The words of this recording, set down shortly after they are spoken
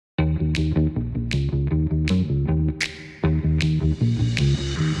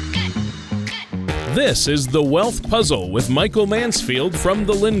This is The Wealth Puzzle with Michael Mansfield from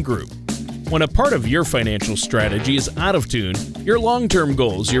the Lynn Group. When a part of your financial strategy is out of tune, your long-term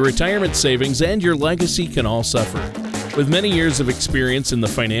goals, your retirement savings, and your legacy can all suffer. With many years of experience in the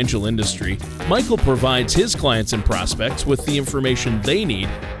financial industry, Michael provides his clients and prospects with the information they need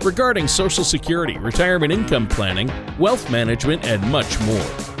regarding Social Security, retirement income planning, wealth management, and much more.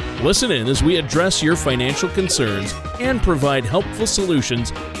 Listen in as we address your financial concerns and provide helpful solutions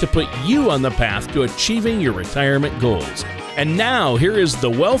to put you on the path to achieving your retirement goals. And now, here is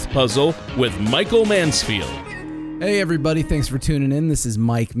The Wealth Puzzle with Michael Mansfield. Hey everybody, thanks for tuning in. This is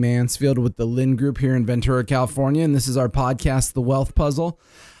Mike Mansfield with the Lynn Group here in Ventura, California, and this is our podcast, The Wealth Puzzle.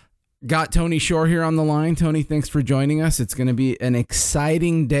 Got Tony Shore here on the line. Tony, thanks for joining us. It's going to be an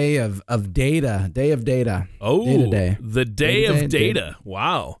exciting day of data. Day of data. Oh, day. The day of data.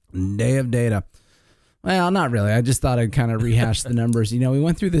 Wow. Day of data. Well, not really. I just thought I'd kind of rehash the numbers. You know, we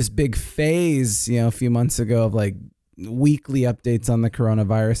went through this big phase, a few months ago of like weekly updates on the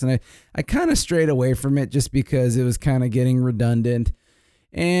coronavirus. And I kind of strayed away from it just because it was kind of getting redundant.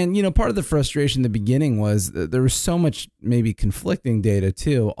 And, part of the frustration in the beginning was that there was so much maybe conflicting data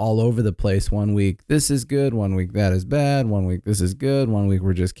too, all over the place. 1 week, this is good. 1 week, that is bad. 1 week, this is good. 1 week,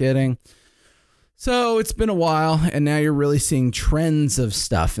 we're just kidding. So it's been a while, and now you're really seeing trends of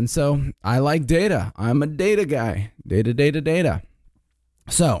stuff. And so I like data. I'm a data guy. Data.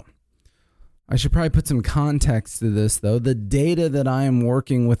 So I should probably put some context to this, though. The data that I am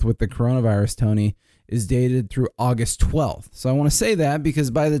working with the coronavirus, Tony, is dated through August 12th. So I want to say that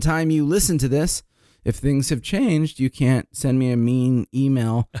because by the time you listen to this, if things have changed, you can't send me a mean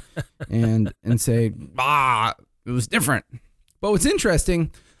email and say, it was different. But what's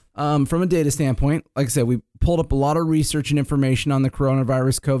interesting, from a data standpoint, like I said, we pulled up a lot of research and information on the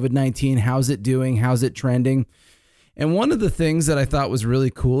coronavirus, COVID-19. How's it doing? How's it trending? And one of the things that I thought was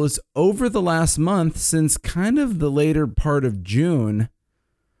really cool is over the last month, since kind of the later part of June,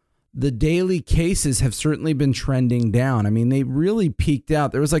 the daily cases have certainly been trending down. I mean, they really peaked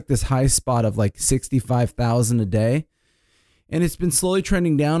out. There was like this high spot of like 65,000 a day. And it's been slowly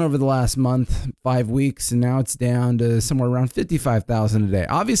trending down over the last month, 5 weeks. And now it's down to somewhere around 55,000 a day.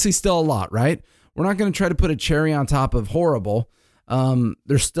 Obviously still a lot, right? We're not going to try to put a cherry on top of horrible.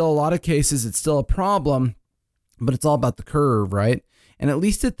 There's still a lot of cases. It's still a problem, but it's all about the curve, right? And at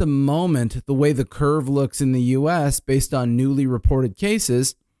least at the moment, the way the curve looks in the US based on newly reported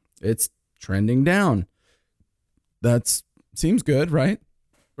cases, it's trending down. That seems good, right?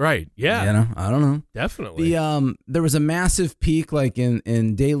 Right. Yeah. I don't know. Definitely. There was a massive peak like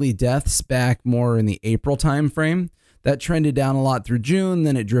in daily deaths back more in the April timeframe. That trended down a lot through June,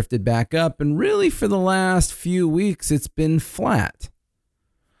 then it drifted back up, and really for the last few weeks it's been flat.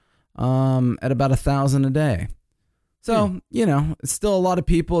 At about 1,000 a day. So, it's still a lot of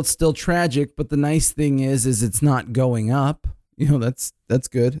people, it's still tragic, but the nice thing is it's not going up. That's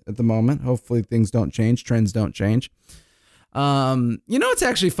good at the moment. Hopefully things don't change. Trends don't change. What's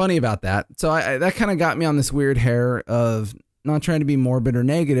actually funny about that? So that kind of got me on this weird hair of not trying to be morbid or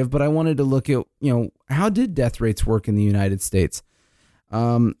negative, but I wanted to look at, how did death rates work in the United States?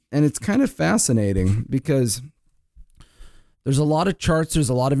 And it's kind of fascinating because there's a lot of charts. There's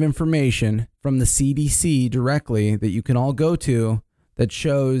a lot of information from the CDC directly that you can all go to that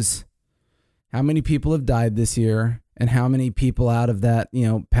shows how many people have died this year and how many people out of that,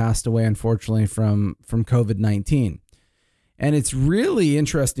 passed away, unfortunately, from COVID-19. And it's really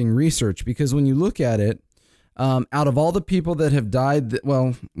interesting research because when you look at it, out of all the people that have died,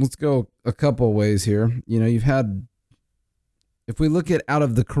 let's go a couple of ways here. You've had, if we look at out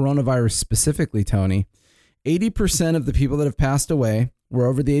of the coronavirus specifically, Tony, 80% of the people that have passed away were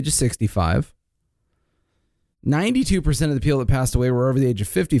over the age of 65. 92% of the people that passed away were over the age of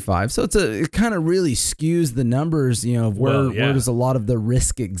 55. So it kind of really skews the numbers, of where does a lot of the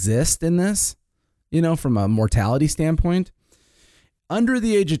risk exist in this, from a mortality standpoint. Under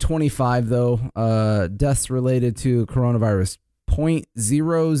the age of 25, though, deaths related to coronavirus,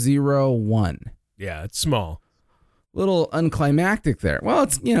 0.001. Yeah, it's small. Little unclimactic there. Well,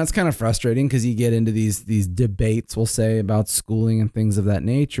 it's kind of frustrating because you get into these debates, we'll say, about schooling and things of that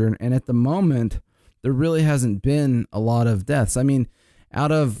nature. And at the moment, there really hasn't been a lot of deaths. I mean,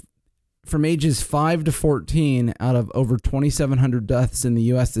 from ages 5 to 14, out of over 2,700 deaths in the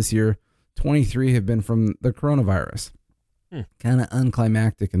U.S. this year, 23 have been from the coronavirus. Kind of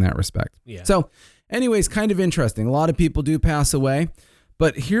unclimactic in that respect. Yeah. So anyways, kind of interesting. A lot of people do pass away.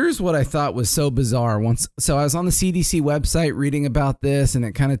 But here's what I thought was so bizarre. So I was on the CDC website reading about this, and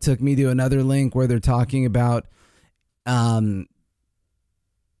it kind of took me to another link where they're talking about annual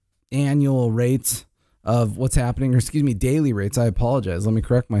rates of what's happening, or daily rates. I apologize. Let me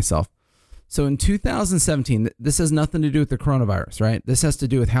correct myself. So in 2017, this has nothing to do with the coronavirus, right? This has to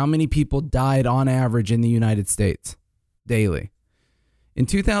do with how many people died on average in the United States daily. In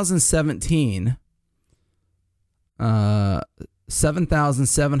 2017,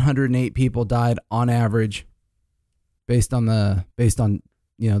 7,708 people died on average based on the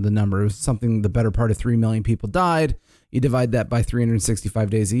number. It was something, the better part of 3 million people died. You divide that by 365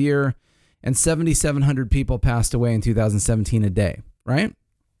 days a year, and 7,700 people passed away in 2017 a day, right?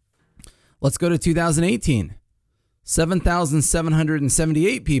 Let's go to 2018.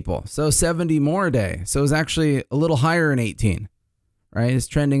 7,778 people. So 70 more a day. So it was actually a little higher in 18, right? It's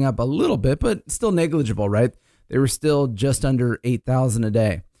trending up a little bit, but still negligible, right? They were still just under 8,000 a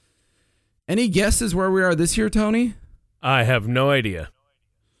day. Any guesses where we are this year, Tony? I have no idea.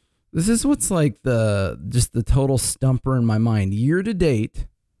 This is what's like the total stumper in my mind. Year to date,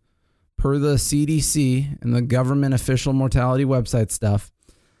 per the CDC and the government official mortality website stuff,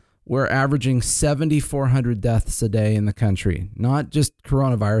 we're averaging 7,400 deaths a day in the country. Not just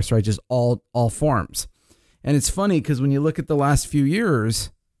coronavirus, right? Just all forms. And it's funny because when you look at the last few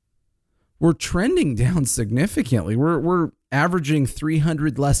years, we're trending down significantly. We're averaging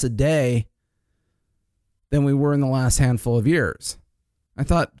 300 less a day than we were in the last handful of years. I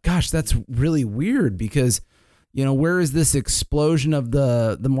thought, gosh, that's really weird because, where is this explosion of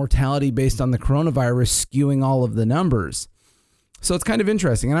the mortality based on the coronavirus skewing all of the numbers? So it's kind of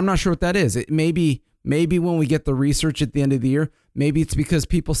interesting, and I'm not sure what that is. It maybe when we get the research at the end of the year, maybe it's because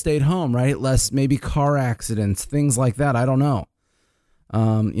people stayed home, right? Less maybe car accidents, things like that. I don't know.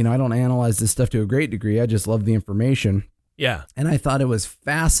 I don't analyze this stuff to a great degree. I just love the information. Yeah. And I thought it was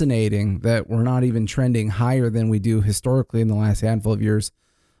fascinating that we're not even trending higher than we do historically in the last handful of years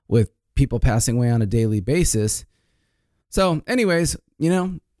with people passing away on a daily basis. So anyways,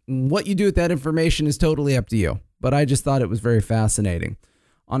 what you do with that information is totally up to you. But I just thought it was very fascinating.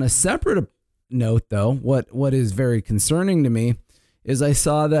 On a separate note, though, what is very concerning to me is I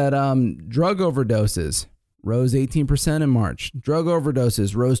saw that drug overdoses rose 18% in March. Drug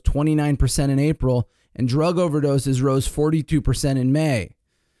overdoses rose 29% in April. And drug overdoses rose 42% in May.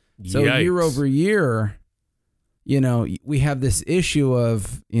 So Yikes. Year over year, we have this issue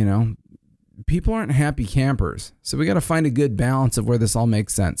of, people aren't happy campers. So we got to find a good balance of where this all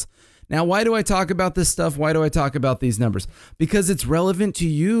makes sense. Now, why do I talk about this stuff? Why do I talk about these numbers? Because it's relevant to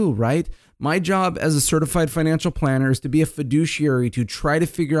you, right? My job as a certified financial planner is to be a fiduciary to try to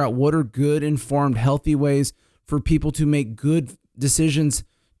figure out what are good, informed, healthy ways for people to make good decisions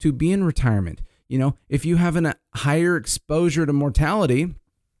to be in retirement. If you have a higher exposure to mortality,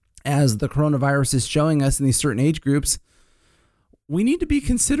 as the coronavirus is showing us in these certain age groups, we need to be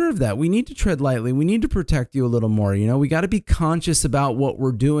considerate of that. We need to tread lightly. We need to protect you a little more. We got to be conscious about what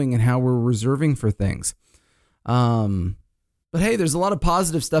we're doing and how we're reserving for things. But hey, there's a lot of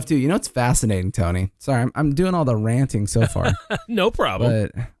positive stuff too. It's fascinating, Tony. Sorry, I'm doing all the ranting so far. No problem.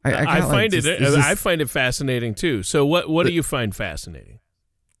 But I find I find it fascinating too. So what do you find fascinating?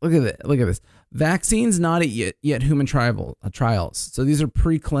 Look at this. Vaccines not yet human trials. So these are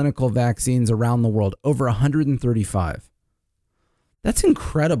preclinical vaccines around the world, over 135. That's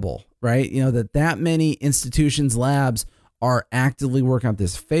incredible, right? That many institutions, labs are actively working on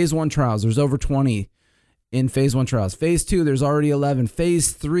this. Phase 1 trials, there's over 20 in phase 1 trials. Phase 2, there's already 11.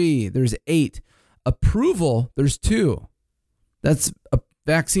 Phase 3, there's 8. Approval, there's 2. That's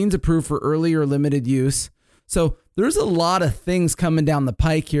vaccines approved for early or limited use. So there's a lot of things coming down the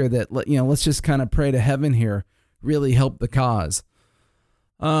pike here that, let's just kind of pray to heaven here, really help the cause.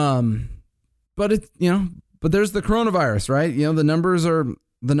 But there's the coronavirus, right? The numbers are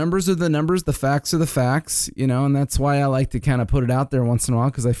the numbers, the facts are the facts, and that's why I like to kind of put it out there once in a while,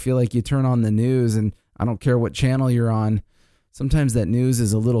 because I feel like you turn on the news and I don't care what channel you're on. Sometimes that news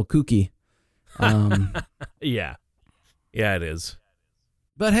is a little kooky. Yeah, it is.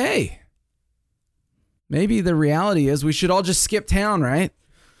 But hey, maybe the reality is we should all just skip town, right?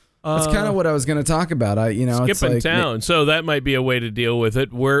 That's kind of what I was going to talk about. Skipping town. So that might be a way to deal with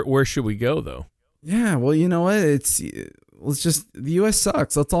it. Where should we go though? Yeah, well, you know what? The U.S.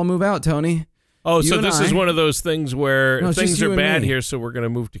 sucks. Let's all move out, Tony. Oh, so this is one of those things where things are bad here, so we're going to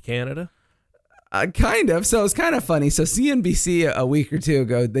move to Canada? Kind of. So it's kind of funny. So CNBC a week or two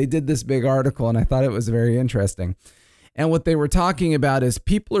ago, they did this big article, and I thought it was very interesting. And what they were talking about is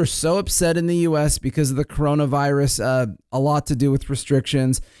people are so upset in the U.S. because of the coronavirus, a lot to do with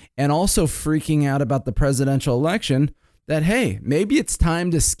restrictions, and also freaking out about the presidential election, that, hey, maybe it's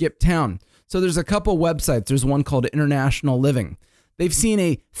time to skip town. So there's a couple websites. There's one called International Living. They've seen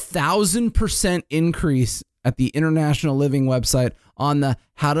a 1,000% increase at the International Living website on the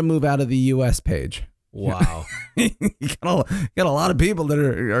how to move out of the U.S. page. Wow. You got a lot of people that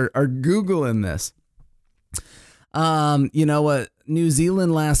are Googling this. You know what? New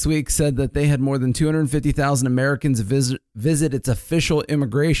Zealand last week said that they had more than 250,000 Americans visit its official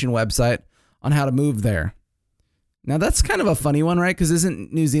immigration website on how to move there. Now, that's kind of a funny one, right? Because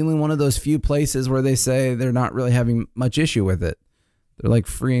isn't New Zealand one of those few places where they say they're not really having much issue with it? They're like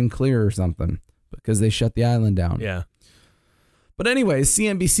free and clear or something because they shut the island down. Yeah. But anyways,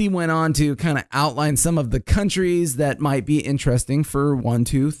 CNBC went on to kind of outline some of the countries that might be interesting for one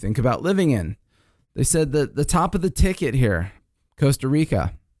to think about living in. They said that the top of the ticket here, Costa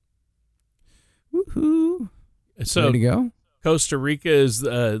Rica. Woohoo. So way to go. Costa Rica is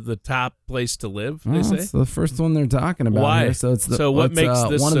the top place to live, they say? It's the first one they're talking about. Why? Here. So what makes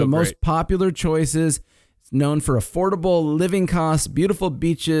this one of so the most great? popular choices. It's known for affordable living costs, beautiful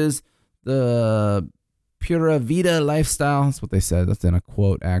beaches, the Pura Vida lifestyle. That's what they said. That's in a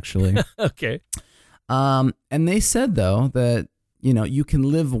quote, actually. Okay. And they said, though, that, you know, you can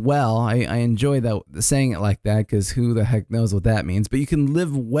live well. I enjoy that saying it like that because who the heck knows what that means. But you can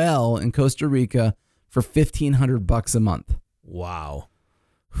live well in Costa Rica for $1,500 a month. Wow.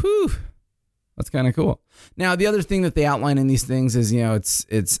 Whew. That's kind of cool. Now, the other thing that they outline in these things is, you know,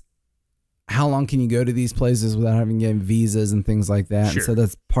 it's how long can you go to these places without having to get visas and things like that. Sure. And so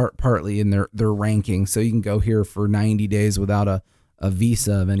that's partly in their ranking. So you can go here for 90 days without a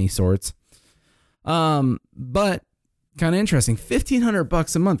visa of any sorts. But kind of interesting.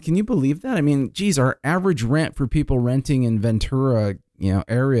 $1,500 a month. Can you believe that? I mean, geez, our average rent for people renting in Ventura, you know,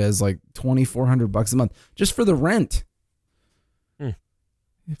 area is like $2,400 a month just for the rent.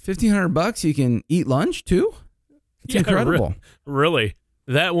 $1,500, you can eat lunch too. It's incredible. Really?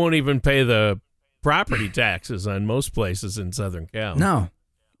 That won't even pay the property taxes on most places in Southern Cal. No,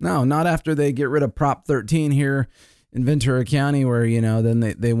 not after they get rid of Prop 13 here in Ventura County, where, you know, then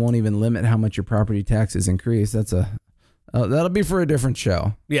they won't even limit how much your property taxes increase. That's that'll be for a different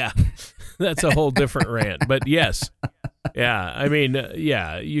show. Yeah, that's a whole different rant. But yes, yeah, I mean,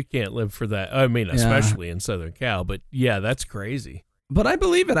 yeah, you can't live for that. I mean, especially in Southern Cal. But yeah, that's crazy. But I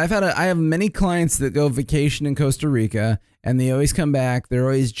believe it. I have many clients that go vacation in Costa Rica, and they always come back. They're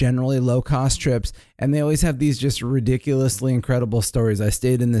always generally low-cost trips, and they always have these just ridiculously incredible stories. I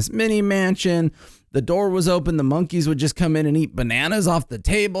stayed in this mini mansion. The door was open. The monkeys would just come in and eat bananas off the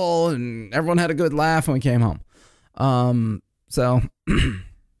table, and everyone had a good laugh when we came home. So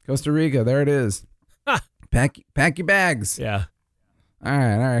Costa Rica, there it is. Pack your bags. Yeah. All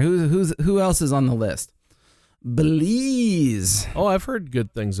right. Who else is on the list? Belize. Oh, I've heard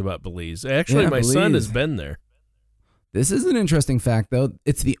good things about Belize. Actually, my Belize. son has been there. This is an interesting fact, though.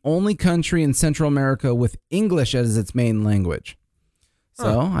 It's the only country in Central America with English as its main language.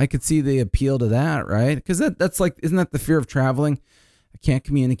 So I could see the appeal to that, right? Because that's like, isn't that the fear of traveling? I can't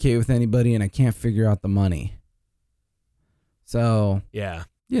communicate with anybody and I can't figure out the money. So, yeah,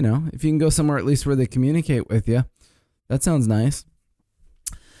 you know, if you can go somewhere at least where they communicate with you, that sounds nice.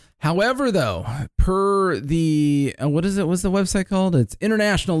 However, though, per the, what's the website called? It's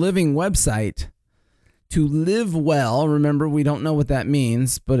International Living website. To live well, remember, we don't know what that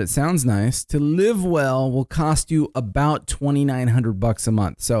means, but it sounds nice. To live well will cost you about $2,900 a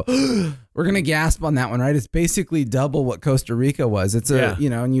month. So we're going to gasp on that one, right? It's basically double what Costa Rica was. It's you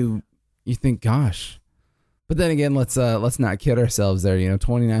know, and you think, gosh. But then again, let's not kid ourselves there. You know,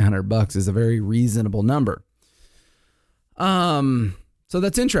 $2,900 is a very reasonable number. So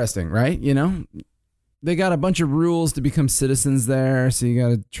that's interesting, right? You know, they got a bunch of rules to become citizens there, so you got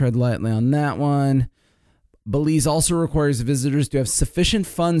to tread lightly on that one. Belize also requires visitors to have sufficient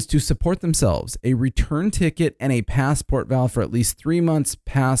funds to support themselves, a return ticket, and a passport valid for at least 3 months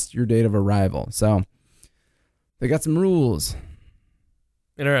past your date of arrival. So they got some rules.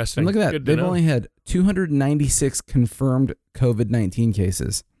 Interesting. And look at that. Good to They've know. only had 296 confirmed COVID-19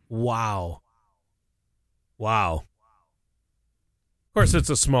 cases. Wow. Of course, it's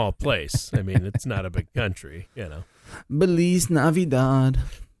a small place. I mean, it's not a big country, you know. Belize Navidad.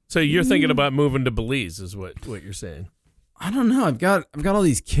 So you're thinking about moving to Belize is what you're saying. I don't know. I've got all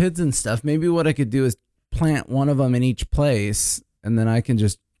these kids and stuff. Maybe what I could do is plant one of them in each place, and then I can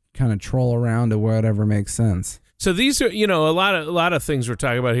just kind of troll around to whatever makes sense. So these are, you know, a lot of things we're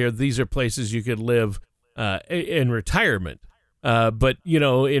talking about here. These are places you could live in retirement. But, you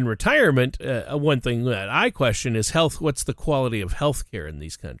know, in retirement, one thing that I question is health. What's the quality of health care in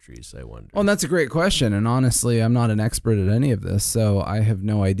these countries, I wonder? Well, that's a great question. And honestly, I'm not an expert at any of this, so I have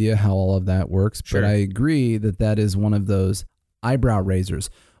no idea how all of that works. Sure. But I agree that is one of those eyebrow raisers.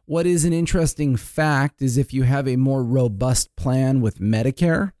 What is an interesting fact is if you have a more robust plan with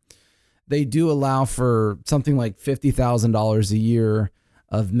Medicare, they do allow for something like $50,000 a year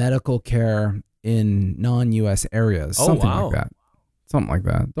of medical care in non-U.S. areas. Oh, Something wow. like that. Something like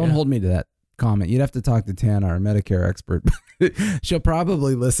that. Don't Yeah. hold me to that comment. You'd have to talk to Tana, our Medicare expert. She'll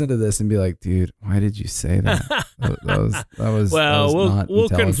probably listen to this and be like, dude, why did you say that? that was Well, not we'll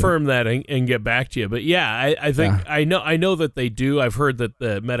intelligent. confirm that and get back to you. But yeah, I think I know that they do. I've heard that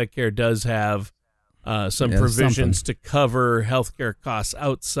the Medicare does have some provisions to cover healthcare costs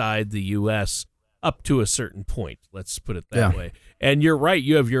outside the U.S. up to a certain point. Let's put it that way. And you're right.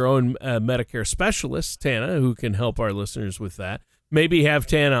 You have your own Medicare specialist, Tana, who can help our listeners with that. Maybe have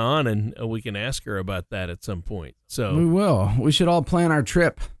Tana on and we can ask her about that at some point. So we will. We should all plan our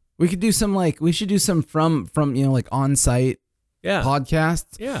trip. We could do some from like on-site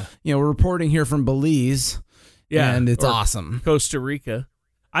podcasts. Yeah. We're reporting here from Belize. Yeah. And it's awesome. Costa Rica.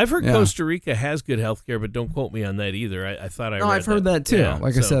 I've heard Costa Rica has good health care, but don't quote me on that either. I thought I read I've heard that too. Yeah,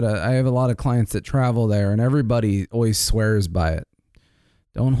 I said, I have a lot of clients that travel there, and everybody always swears by it.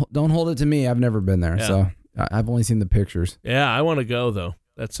 Don't hold it to me. I've never been there, so I've only seen the pictures. Yeah, I want to go though.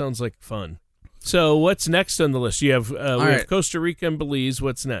 That sounds like fun. So what's next on the list? You have we have Costa Rica and Belize.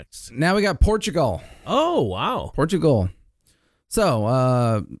 What's next? Now we got Portugal. Oh, wow. Portugal.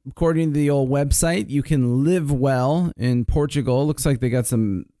 So, according to the old website, you can live well in Portugal. Looks like they got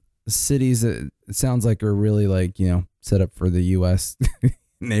some cities that it sounds like are really set up for the U.S.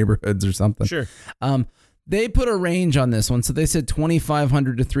 neighborhoods or something. Sure. They put a range on this one, so they said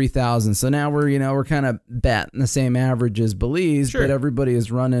 2,500 to 3,000. So now we're kind of batting the same average as Belize, but everybody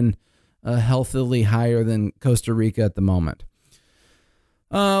is running healthily higher than Costa Rica at the moment.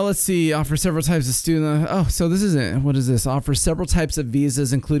 Let's see. Offer several types of student. Oh, so this isn't. What is this? Offer several types of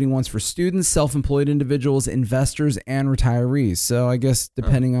visas, including ones for students, self-employed individuals, investors, and retirees. So I guess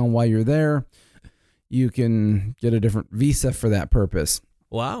depending on why you're there, you can get a different visa for that purpose.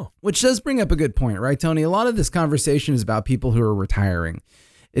 Wow. Which does bring up a good point, right, Tony? A lot of this conversation is about people who are retiring.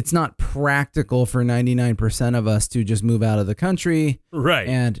 It's not practical for 99% of us to just move out of the country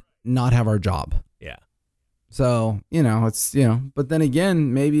and not have our job. Yeah. So, but then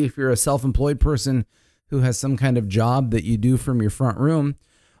again, maybe if you're a self-employed person who has some kind of job that you do from your front room,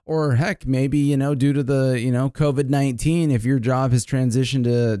 or heck, maybe, due to the, COVID-19, if your job has transitioned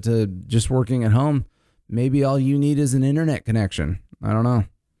to just working at home, maybe all you need is an internet connection. I don't know.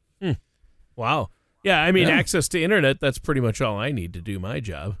 Wow. Yeah, I mean, access to internet, that's pretty much all I need to do my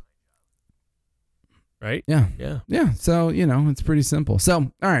job. Right? Yeah. Yeah. Yeah. So, it's pretty simple. So,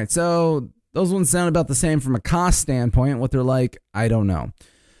 all right. So those ones sound about the same from a cost standpoint. What they're like, I don't know.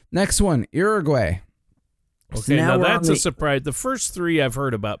 Next one, Uruguay. Okay, So now that's a surprise. The first three I've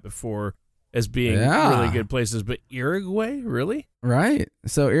heard about before as being really good places, but Uruguay, really? Right.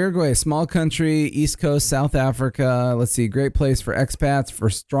 So Uruguay, small country, East Coast, South Africa. Let's see, great place for expats, for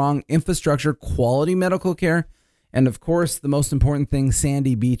strong infrastructure, quality medical care, and of course, the most important thing,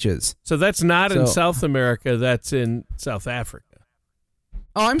 sandy beaches. So that's not in South America, that's in South Africa.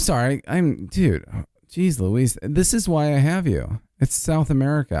 Oh, I'm sorry. Dude, geez Louise, this is why I have you. It's South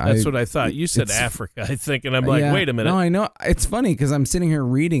America. That's what I thought. You said Africa, I think, and I'm like, wait a minute. No, I know. It's funny because I'm sitting here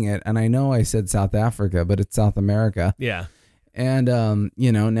reading it, and I know I said South Africa, but it's South America. Yeah. And,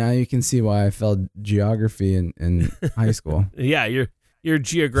 now you can see why I failed geography in high school. Yeah, you're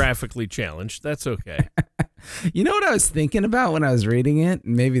geographically challenged. That's okay. You know what I was thinking about when I was reading it?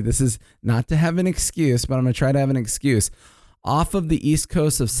 Maybe this is not to have an excuse, but I'm going to try to have an excuse. Off of the east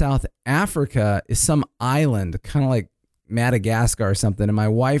coast of South Africa is some island, kind of like Madagascar or something. And my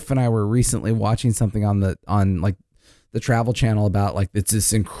wife and I were recently watching something on the Travel Channel about it's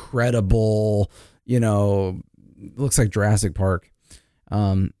this incredible, looks like Jurassic Park.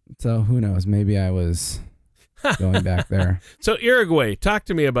 So who knows? Maybe I was going back there. So Uruguay, talk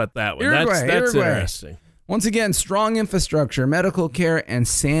to me about that one. That's interesting. Once again, strong infrastructure, medical care, and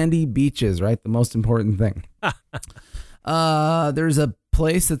sandy beaches, right? The most important thing. There's a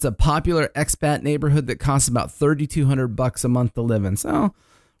place that's a popular expat neighborhood that costs about $3,200 a month to live in. So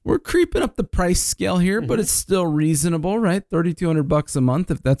we're creeping up the price scale here, but it's still reasonable, right? $3,200 a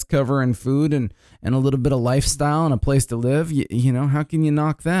month, if that's covering food and a little bit of lifestyle and a place to live, how can you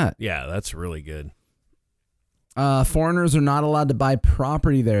knock that? Yeah, that's really good. Foreigners are not allowed to buy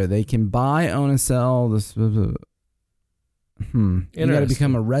property there. They can buy, own, and sell this. You got to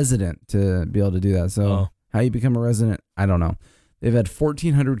become a resident to be able to do that. So how you become a resident, I don't know. They've had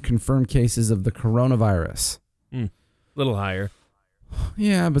 1,400 confirmed cases of the coronavirus. Little higher.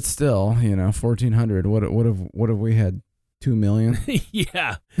 Yeah, but still, 1,400. What have we had? 2 million?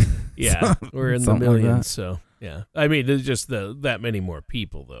 Yeah. We're in the millions. So yeah. I mean, there's just that many more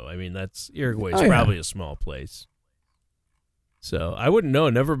people, though. I mean, Uruguay is probably a small place. So I wouldn't know.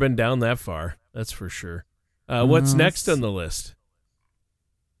 Never been down that far. That's for sure. What's next on the list?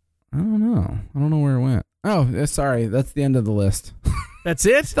 I don't know where it went. Oh, sorry. That's the end of the list. That's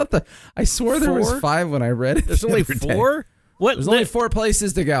it? I swore there was 4? 5 when I read it. There's only 4? There's only 4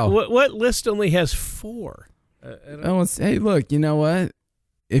 places to go. What list only has 4? Hey, look, you know what?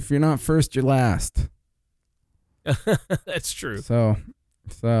 If you're not first, you're last. That's true. So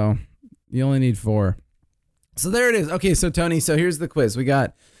you only need 4. So there it is. Okay, so Tony, here's the quiz. We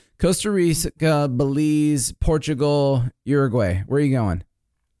got Costa Rica, Belize, Portugal, Uruguay. Where are you going?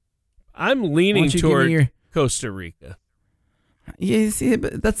 I'm leaning toward Costa Rica. Yeah, see,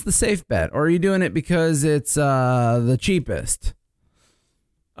 but that's the safe bet. Or are you doing it because it's the cheapest?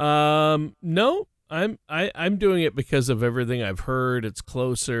 No, I'm doing it because of everything I've heard. It's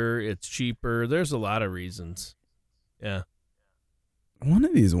closer, it's cheaper. There's a lot of reasons. Yeah. One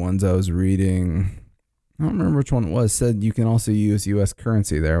of these ones I was reading, I don't remember which one it was, said you can also use U.S.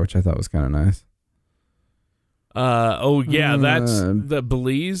 currency there, which I thought was kind of nice. That's the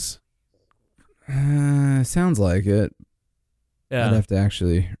Belize. Sounds like it. Yeah. I'd have to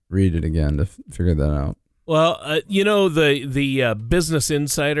actually read it again to figure that out. Well, the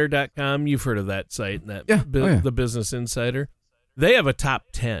businessinsider.com, you've heard of that site, the Business Insider. They have a top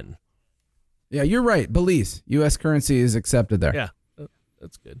 10. Yeah, you're right. Belize, U.S. currency is accepted there. Yeah,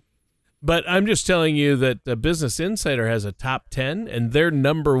 that's good. But I'm just telling you that the Business Insider has a top 10, and their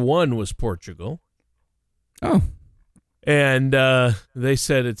number 1 was Portugal. Oh. And they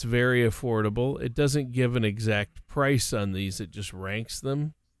said it's very affordable. It doesn't give an exact price on these. It just ranks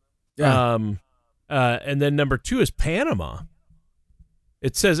them. Yeah. And then number 2 is Panama.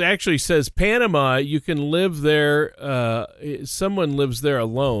 It says Panama, you can live there. Someone lives there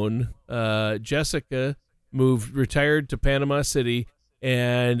alone. Jessica retired to Panama City,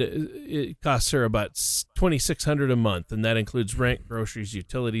 and it costs her about $2,600 a month, and that includes rent, groceries,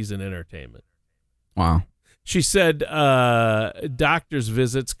 utilities, and entertainment. Wow. She said doctor's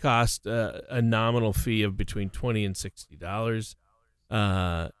visits cost a nominal fee of between $20 and $60,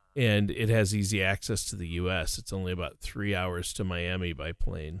 and it has easy access to the U.S. It's only about 3 hours to Miami by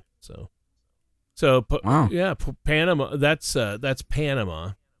plane. Wow. Yeah, Panama. That's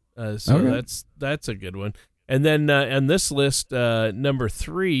Panama. Okay. That's a good one. And then on this list, number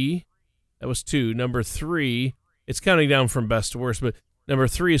 3, that was 2. Number 3, it's counting down from best to worst, but number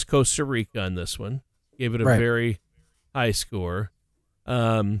 3 is Costa Rica on this one. Gave it a very high score.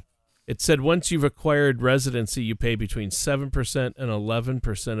 It said once you've acquired residency, you pay between 7% and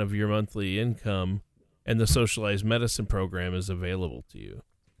 11% of your monthly income, and the socialized medicine program is available to you.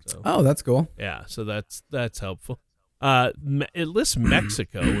 So, that's cool. Yeah, so that's helpful. It lists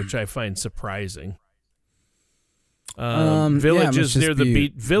Mexico, which I find surprising. Villages near the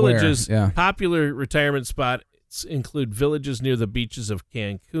beach. Villages, popular retirement spot include villages near the beaches of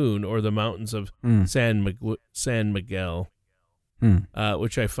Cancun or the mountains of San Miguel,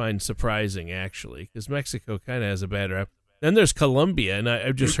 which I find surprising, actually, because Mexico kind of has a bad rap. Then there's Colombia, and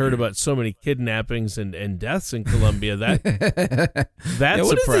I've just heard about so many kidnappings and deaths in Colombia. That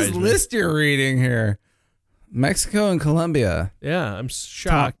what surprised is this me. list you're reading here? Mexico and Colombia. Yeah, I'm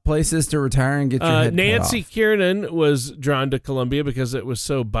shocked. Top places to retire and get your head Nancy cut off. Kiernan was drawn to Colombia because it was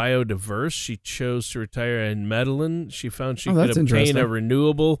so biodiverse. She chose to retire in Medellin. She found she could obtain a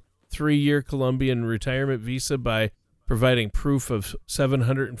renewable 3-year Colombian retirement visa by providing proof of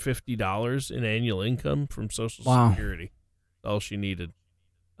 $750 in annual income from Social Security. All she needed.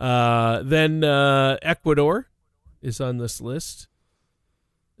 Then Ecuador is on this list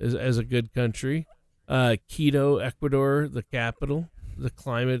as a good country. Quito, Ecuador, the capital. The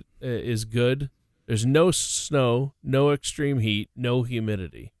climate is good. There's no snow, no extreme heat, no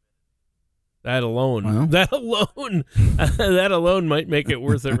humidity. That alone might make it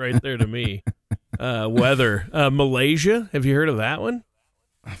worth it right there to me. Weather. Malaysia, have you heard of that one?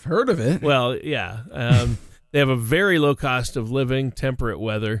 I've heard of it. Well, yeah. They have a very low cost of living, temperate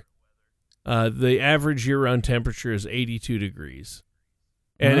weather. The average year-round temperature is 82 degrees.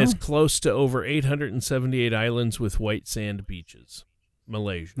 And it's close to over 878 islands with white sand beaches.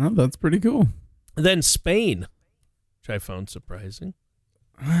 Malaysia. Oh, that's pretty cool. Then Spain, which I found surprising.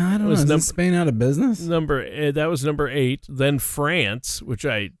 I don't know. Is Spain out of business? That was number 8. Then France, which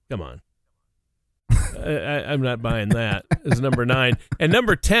come on. I'm not buying that, is number 9. And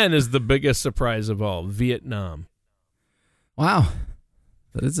number 10 is the biggest surprise of all, Vietnam. Wow.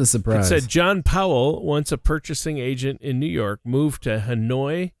 That is a surprise. It said John Powell, once a purchasing agent in New York, moved to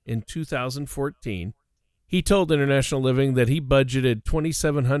Hanoi in 2014. He told International Living that he budgeted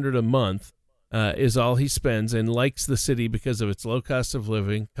 $2,700 a month is all he spends, and likes the city because of its low cost of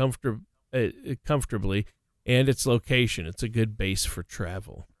living, comfortably, and its location. It's a good base for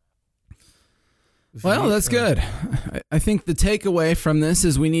travel. Well, that's good. I think the takeaway from this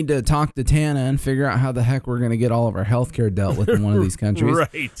is we need to talk to Tana and figure out how the heck we're going to get all of our healthcare dealt with in one of these countries.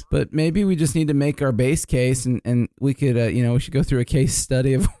 Right. But maybe we just need to make our base case, and we could, we should go through a case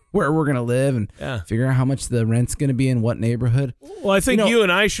study of where we're going to live and figure out how much the rent's going to be in what neighborhood. Well, I think you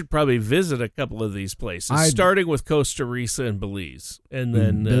and I should probably visit a couple of these places, starting with Costa Rica and Belize, and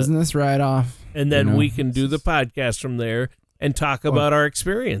then business write-off, and then we can do the podcast from there and talk about our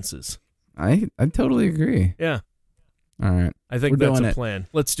experiences. I totally agree. Yeah. All right. I think that's a plan.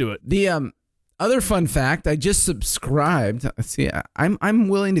 Let's do it. The other fun fact, I just subscribed. See, I'm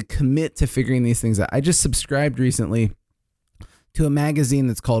willing to commit to figuring these things out. I just subscribed recently to a magazine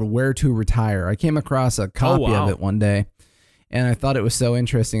that's called Where to Retire. I came across a copy of it one day, and I thought it was so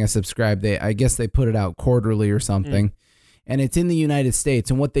interesting. I subscribed. I guess they put it out quarterly or something. And it's in the United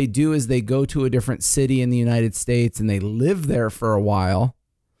States. And what they do is they go to a different city in the United States and they live there for a while.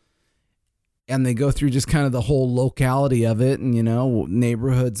 And they go through just kind of the whole locality of it and,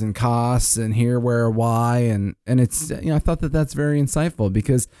 neighborhoods and costs and here, where, why. And it's, I thought that's very insightful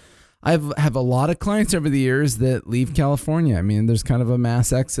because I have a lot of clients over the years that leave California. I mean, there's kind of a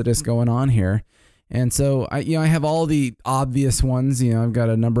mass exodus going on here. And so I have all the obvious ones. I've got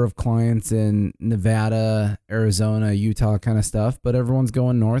a number of clients in Nevada, Arizona, Utah kind of stuff, but everyone's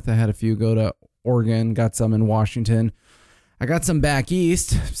going north. I had a few go to Oregon, got some in Washington. I got some back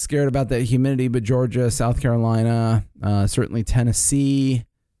east, scared about that humidity, but Georgia, South Carolina, certainly Tennessee,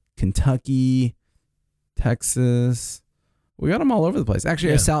 Kentucky, Texas. We got them all over the place.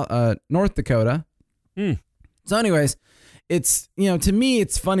 Actually, North Dakota. So anyways, it's, to me,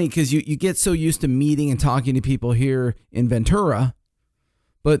 it's funny because you get so used to meeting and talking to people here in Ventura,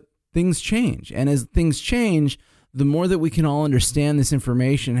 but things change. And as things change, the more that we can all understand this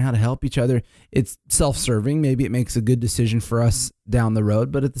information and how to help each other, it's self-serving. Maybe it makes a good decision for us down the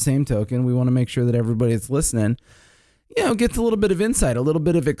road. But at the same token, we want to make sure that everybody that's listening, gets a little bit of insight, a little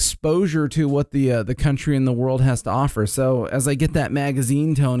bit of exposure to what the country and the world has to offer. So as I get that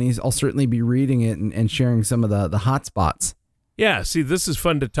magazine, Tony, I'll certainly be reading it and sharing some of the hot spots. Yeah, see, this is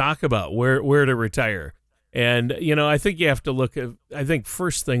fun to talk about, where to retire. And, I think you have to look at, I think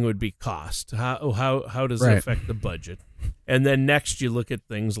first thing would be cost. How does it affect the budget? And then next you look at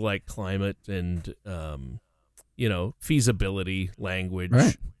things like climate and, feasibility,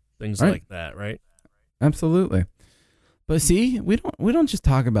 language, things like that, right? Absolutely. But see, we don't just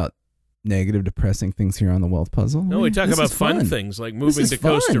talk about negative, depressing things here on the Wealth Puzzle. No, we talk about fun things like moving to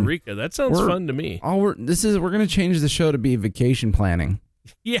Costa Rica. That sounds fun to me. We're going to change the show to be vacation planning.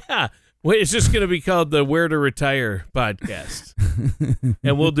 Yeah. Wait, it's just going to be called the Where to Retire podcast.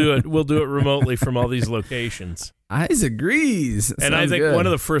 And we'll do it remotely from all these locations. Eyes agrees. And I think one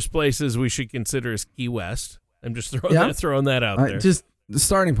of the first places we should consider is Key West. I'm just throwing that out there. Just the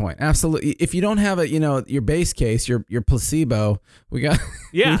starting point. Absolutely. If you don't have your base case, your placebo, we got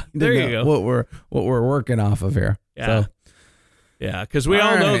there you go. What we're working off of here. Yeah. So. Yeah, because we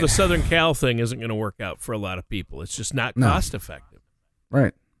all know the Southern Cal thing isn't going to work out for a lot of people. It's just not cost effective.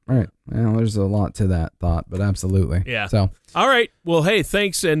 Right. Well, there's a lot to that thought, but absolutely. Yeah. So, all right. Well, hey,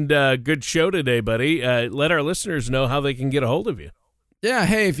 thanks and good show today, buddy. Let our listeners know how they can get a hold of you. Yeah.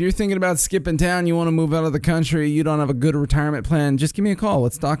 Hey, if you're thinking about skipping town, you want to move out of the country, you don't have a good retirement plan, just give me a call.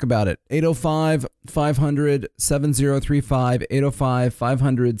 Let's talk about it. 805-500-7035,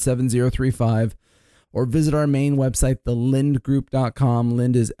 805-500-7035, or visit our main website, thelindgroup.com.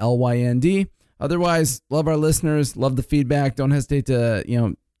 Lind is LYND. Otherwise, love our listeners, love the feedback. Don't hesitate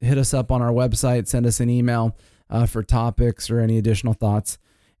to, hit us up on our website, send us an email for topics or any additional thoughts.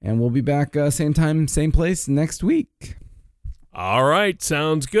 And we'll be back same time, same place next week. All right,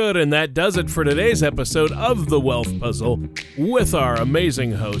 sounds good. And that does it for today's episode of The Wealth Puzzle with our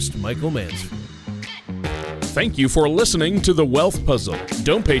amazing host, Michael Mansfield. Thank you for listening to The Wealth Puzzle.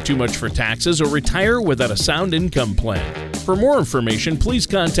 Don't pay too much for taxes or retire without a sound income plan. For more information, please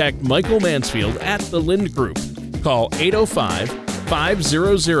contact Michael Mansfield at The Lind Group. Call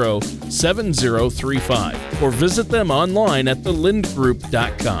 805-500-7035 or visit them online at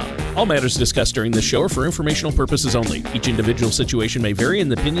thelindgroup.com. All matters discussed during this show are for informational purposes only. Each individual situation may vary,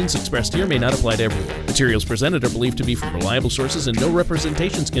 and the opinions expressed here may not apply to everyone. Materials presented are believed to be from reliable sources, and no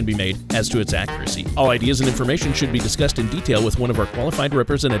representations can be made as to its accuracy. All ideas and information should be discussed in detail with one of our qualified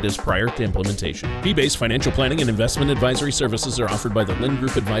representatives prior to implementation. Fee-based financial planning and investment advisory services are offered by the Lind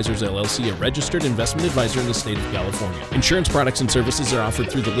Group Advisors, LLC, a registered investment advisor in the state of California. Insurance products and services are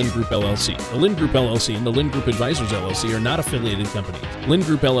offered through the Lind Group, LLC. The Lind Group, LLC, and the Lind Group Advisors, LLC are not affiliated companies. Lind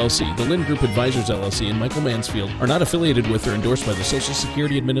Group, LLC, the Lind Group Advisors, LLC, and Michael Mansfield are not affiliated with or endorsed by the Social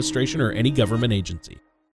Security Administration or any government agency.